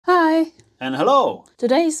Hi! And hello!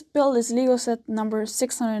 Today's build is Lego set number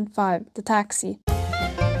 605, the taxi.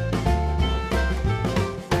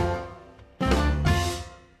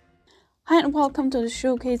 Hi and welcome to the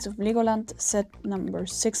showcase of Legoland set number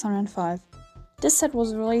 605. This set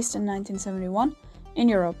was released in 1971 in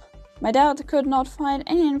Europe. My dad could not find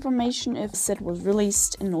any information if the set was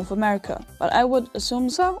released in North America, but I would assume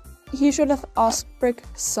so. He should have asked Brick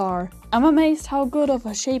Czar. I'm amazed how good of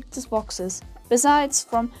a shape this box is. Besides,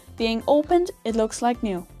 from being opened, it looks like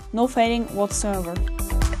new. No fading whatsoever.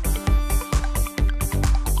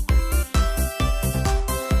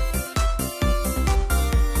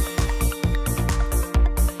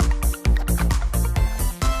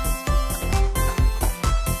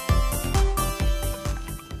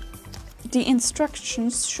 The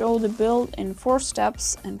instructions show the build in 4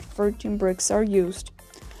 steps and 13 bricks are used.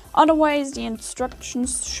 Otherwise, the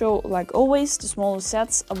instructions show, like always, the smaller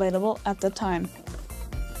sets available at the time.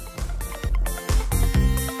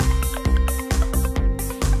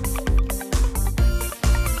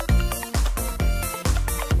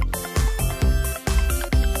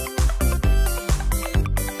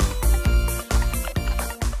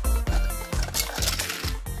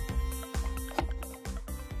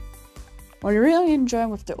 What I really enjoy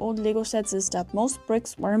with the old Lego sets is that most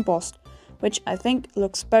bricks were embossed, which I think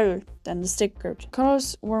looks better than the stickered.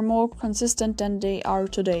 Colors were more consistent than they are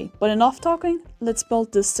today. But enough talking, let's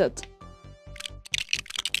build this set.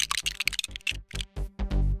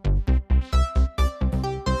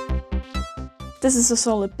 This is a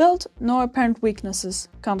solid build, no apparent weaknesses.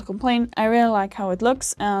 Can't complain, I really like how it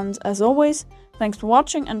looks, and as always, thanks for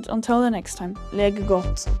watching and until the next time,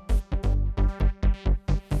 LEGOLAND.